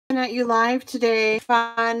at you live today.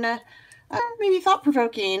 Fun, maybe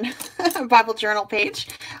thought-provoking Bible journal page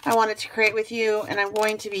I wanted to create with you, and I'm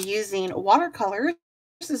going to be using watercolors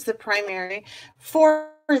as the primary for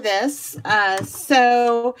this.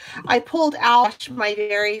 So I pulled out my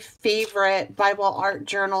very favorite Bible art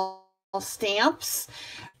journal stamps,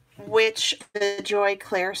 which the Joy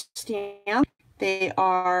Claire stamp. They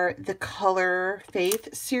are the Color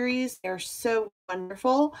Faith series. They're so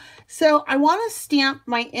wonderful. So I want to stamp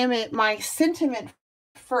my image, my sentiment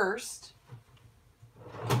first.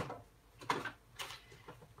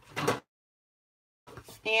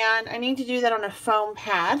 And I need to do that on a foam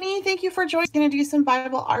pad. Thank you for joining. I'm going to do some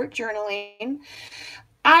Bible art journaling.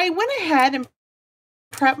 I went ahead and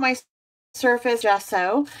prepped my surface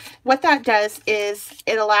gesso. What that does is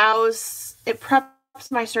it preps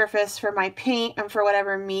my surface for my paint and for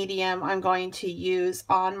whatever medium I'm going to use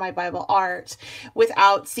on my Bible art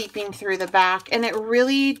without seeping through the back, and it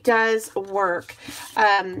really does work.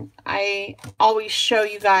 I always show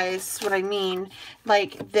you guys what I mean.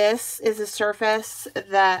 Like, this is a surface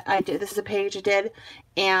that I did. This is a page I did,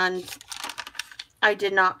 and I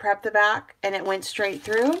did not prep the back, and it went straight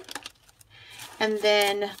through. And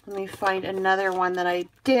then let me find another one that I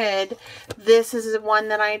did. This is the one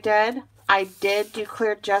that I did. I did do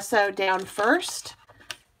clear gesso down first,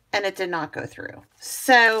 and it did not go through.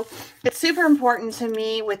 So it's super important to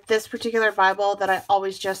me with this particular Bible that I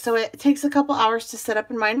always gesso it. It takes a couple hours to set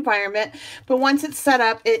up in my environment, but once it's set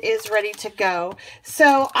up, it is ready to go.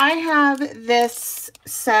 So I have this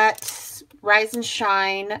set, Rise and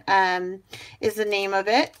Shine is the name of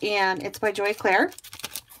it, and it's by Joy Claire.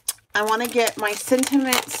 I want to get my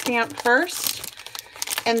sentiment stamp first,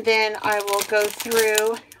 and then I will go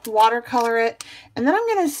through, watercolor it, and then I'm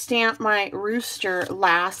going to stamp my rooster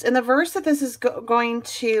last. And the verse that this is going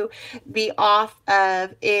to be off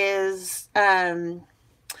of is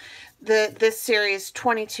this series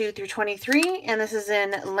 22 through 23, and this is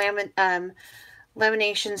in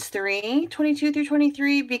Lamentations 3, 22 through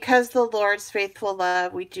 23. Because the Lord's faithful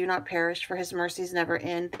love, we do not perish, for his mercies never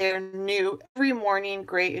end. They're new every morning.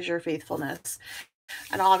 Great is your faithfulness.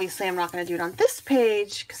 And obviously I'm not going to do it on this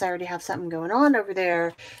page because I already have something going on over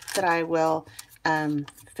there that I will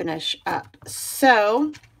finish up.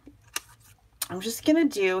 So I'm just going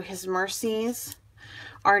to do his mercies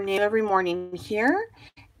are new every morning here.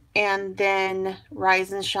 And then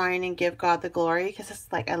Rise and Shine and Give God the Glory, because it's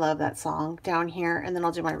like, I love that song down here. And then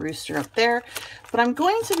I'll do my rooster up there. But I'm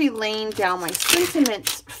going to be laying down my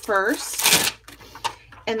sentiments first,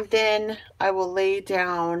 and then I will lay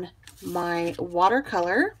down my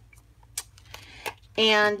watercolor,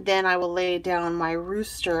 and then I will lay down my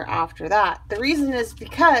rooster after that. The reason is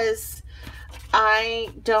because I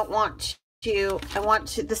want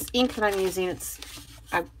this ink that I'm using,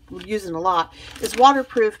 I'm using a lot, is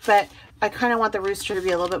waterproof, but I kind of want the rooster to be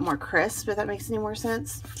a little bit more crisp, if that makes any more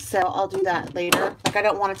sense. So I'll do that later. Like, I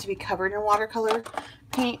don't want it to be covered in watercolor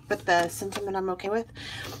paint, but the sentiment I'm okay with.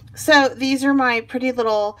 So these are my pretty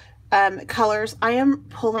little colors. I am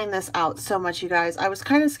pulling this out so much, you guys. I was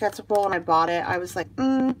kind of skeptical when I bought it. I was like,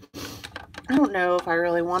 I don't know if I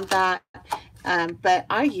really want that. But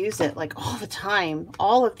I use it like all the time.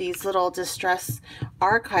 All of these little distress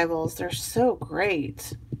archivals, they're so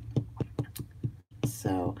great.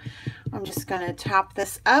 So I'm just going to tap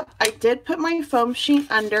this up. I did put my foam sheet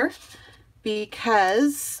under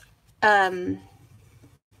because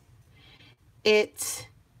it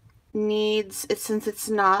needs it, since it's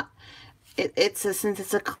not since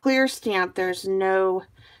it's a clear stamp, there's no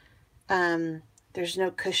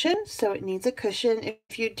cushion, so it needs a cushion.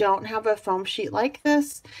 If you don't have a foam sheet like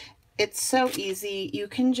this, it's so easy. You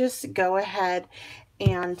can just go ahead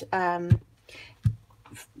and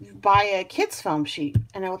buy a kid's foam sheet,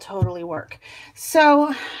 and it will totally work.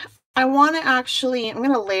 So I want to I'm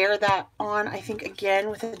going to layer that on, I think, again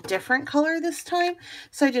with a different color this time.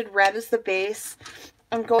 So I did red as the base.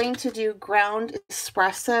 I'm going to do ground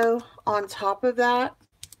espresso on top of that.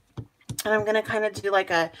 And I'm going to kind of do like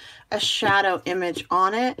a shadow image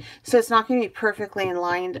on it. So it's not going to be perfectly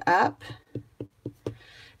lined up. But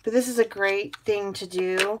this is a great thing to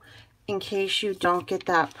do in case you don't get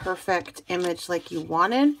that perfect image like you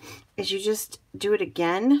wanted, is you just do it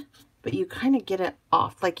again, but you kind of get it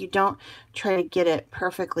off. Like, you don't try to get it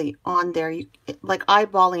perfectly on there. Like,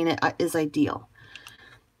 eyeballing it is ideal.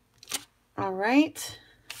 All right.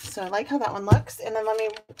 So I like how that one looks. And then let me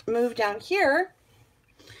move down here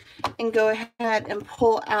and go ahead and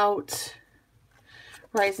pull out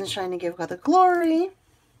Rise and Shine and Give God the Glory.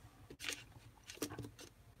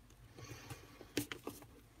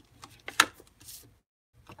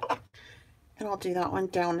 And I'll do that one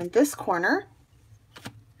down in this corner.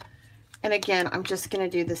 And again, I'm just going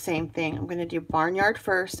to do the same thing. I'm going to do Barnyard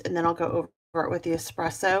first, and then I'll go over it with the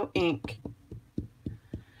espresso ink.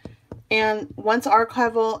 And once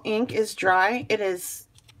Archival ink is dry, it is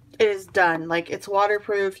done. Like, it's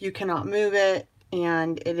waterproof, you cannot move it,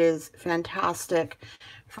 and it is fantastic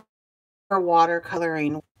for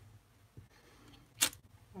watercoloring.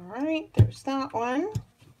 All right, there's that one.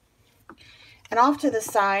 And off to the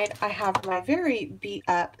side, I have my very beat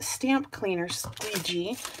up stamp cleaner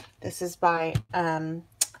squeegee. This is by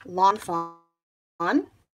Lawn Fawn. Then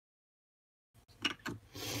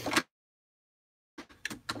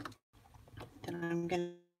I'm going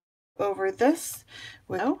to go over this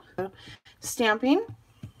with stamping.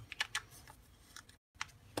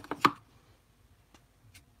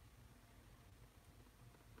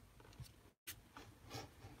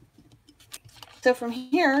 So from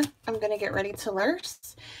here, I'm going to get ready to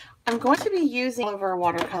lace. I'm going to be using over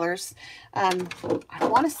watercolors. I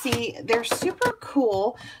want to see, they're super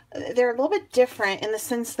cool. They're a little bit different in the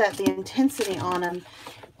sense that the intensity on them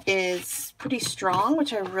is pretty strong,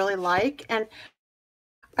 which I really like. And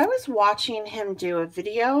I was watching him do a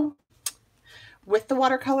video with the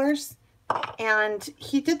watercolors, and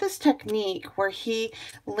he did this technique where he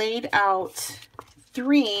laid out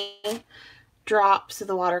 3 drops of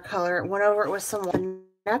the watercolor, went over it with some water, the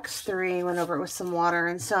next 3 went over it with some water,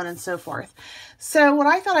 and so on and so forth. So what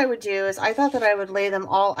I thought I would do is I thought that I would lay them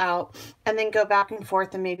all out and then go back and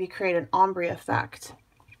forth and maybe create an ombre effect.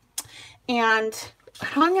 And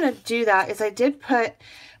how I'm going to do that is I did put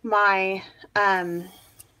my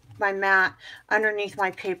my mat underneath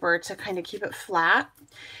my paper to kind of keep it flat.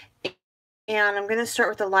 And I'm going to start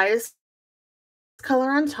with the lightest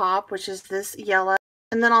color on top, which is this yellow.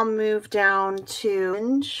 And then I'll move down to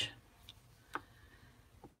orange.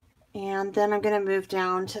 And then I'm going to move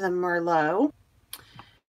down to the Merlot.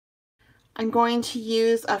 I'm going to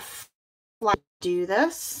use a flat to do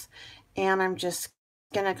this. And I'm just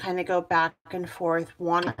going to kind of go back and forth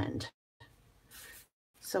one end.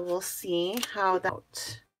 So we'll see how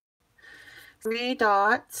that. 3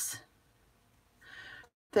 dots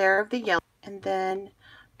there of the yellow. And then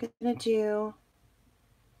I'm going to do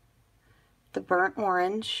the burnt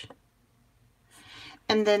orange,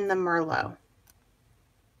 and then the Merlot.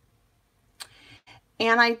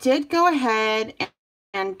 And I did go ahead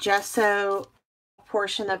and gesso a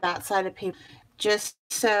portion of that side of paper just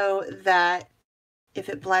so that if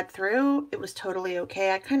it bled through, it was totally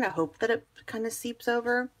okay. I kind of hope that it kind of seeps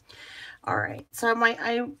over. All right, so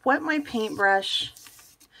I wet my paintbrush,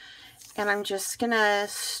 and I'm just gonna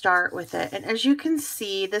start with it. And as you can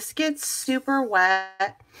see, this gets super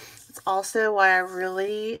wet. It's also why I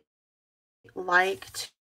really like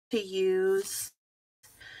to use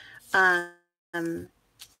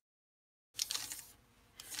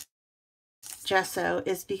gesso,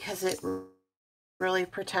 is because it really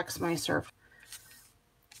protects my surface.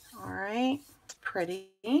 All right,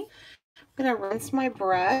 pretty. I'm gonna rinse my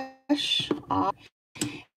brush off,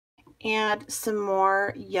 add some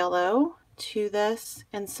more yellow to this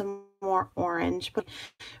and some more orange, but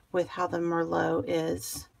with how the Merlot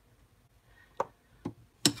is.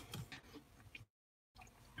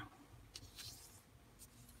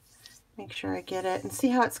 Make sure I get it, and see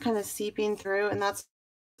how it's kind of seeping through, and that's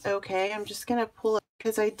okay. I'm just gonna pull it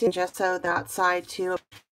because I did gesso that side too,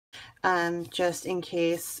 just in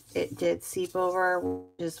case it did seep over,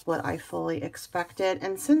 which is what I fully expected.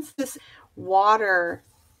 And since this water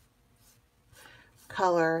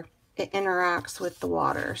color, it interacts with the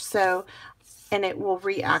water, so, and it will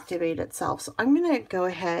reactivate itself. So I'm gonna go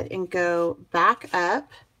ahead and go back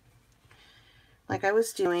up like I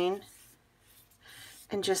was doing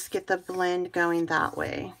and just get the blend going that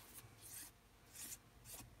way.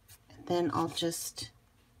 And then I'll just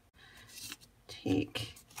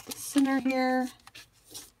take the center here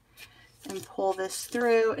and pull this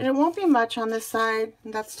through. And it won't be much on this side,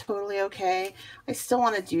 and that's totally okay. I still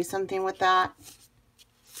want to do something with that.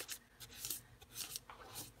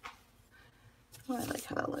 Oh, I like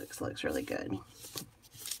how that looks. It looks really good.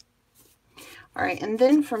 All right, and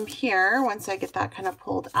then from here, once I get that kind of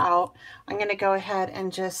pulled out, I'm going to go ahead and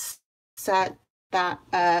just set that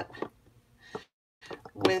up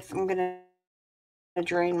with, I'm going to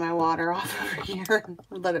drain my water off over here and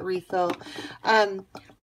let it refill. I'm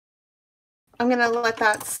going to let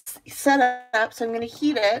that set up, so I'm going to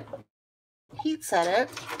heat set it.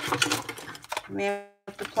 I may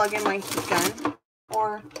have to plug in my heat gun,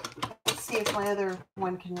 or let's see if my other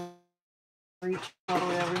one can reach all the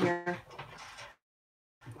way over here.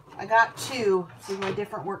 I got 2 for my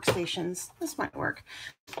different workstations. This might work.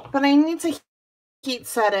 But I need to heat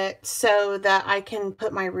set it so that I can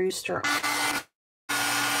put my rooster on.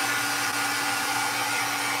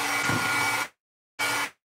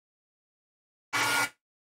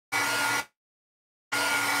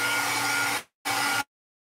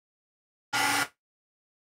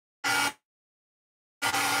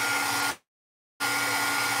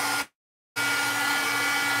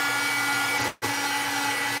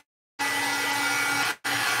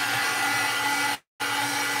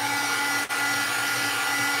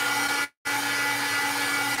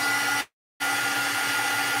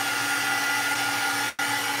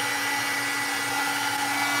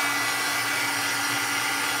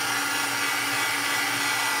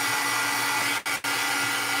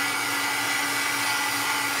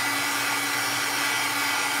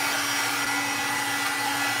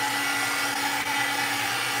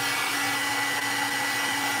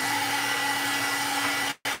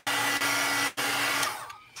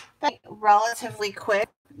 relatively quick,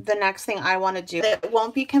 the next thing I want to do, it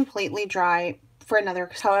won't be completely dry for another,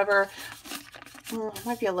 however, it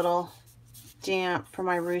might be a little damp for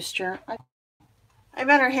my rooster. I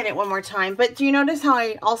better hit it one more time. But do you notice how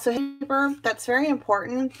I also hit paper? That's very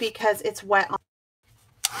important because it's wet on.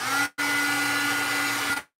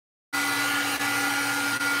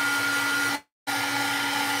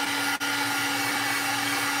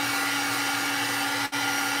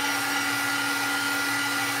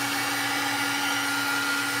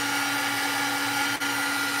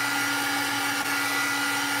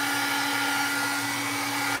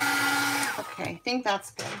 Okay, I think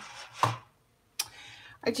that's good.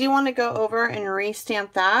 I do want to go over and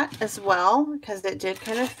restamp that as well because it did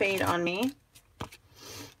kind of fade on me.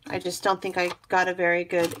 I just don't think I got a very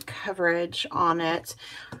good coverage on it.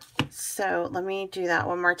 So let me do that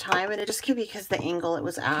one more time, and it just could be because the angle it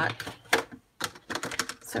was at.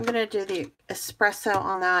 So I'm going to do the espresso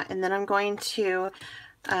on that, and then I'm going to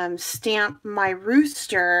stamp my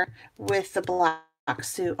rooster with the Black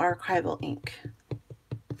Suit Archival ink.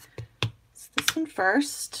 So this one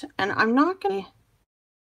first, and I'm not going to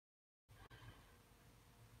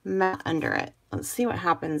matte under it. Let's see what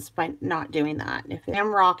happens by not doing that. If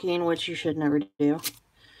I'm rocking, which you should never do,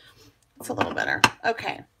 it's a little better.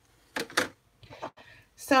 Okay.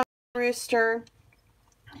 So rooster,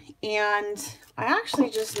 and I actually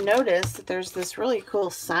just noticed that there's this really cool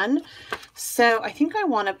sun. So I think I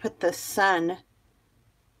want to put the sun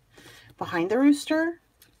behind the rooster.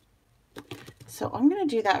 So I'm going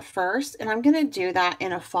to do that first, and I'm going to do that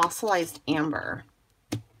in a fossilized amber.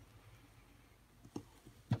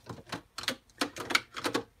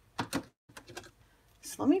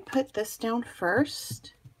 So let me put this down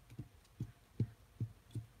first.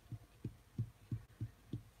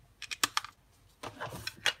 I'm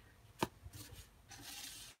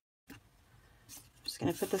just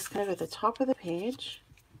going to put this kind of at the top of the page.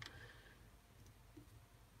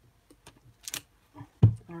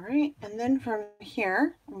 All right, and then from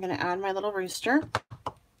here, I'm going to add my little rooster.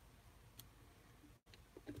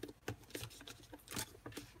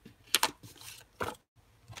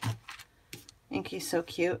 He's so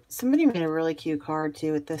cute. Somebody made a really cute card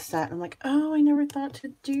too with this set. I'm like, oh, I never thought to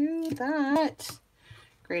do that.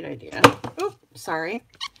 Great idea. Oh, sorry.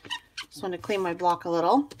 Just want to clean my block a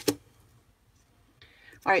little.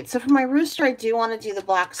 All right, so for my rooster, I do want to do the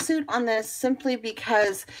Black Suit on this simply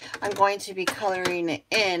because I'm going to be coloring it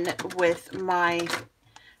in with my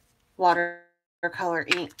watercolor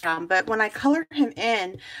ink. But when I color him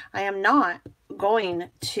in, I am not going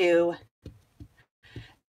to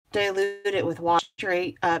dilute it with water,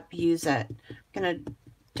 straight up use it. I'm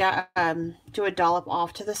gonna do a dollop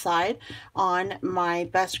off to the side on my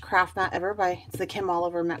best craft mat ever by, it's the Kim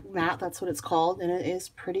Oliver mat, that's what it's called, and it is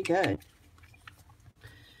pretty good.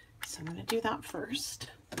 So I'm gonna do that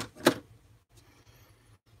first.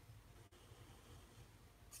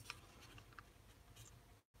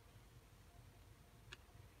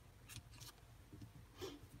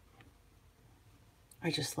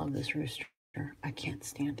 I just love this rooster. I can't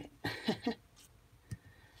stand it.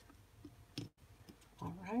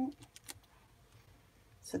 All right.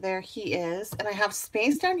 So there he is. And I have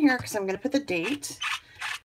space down here because I'm going to put the date.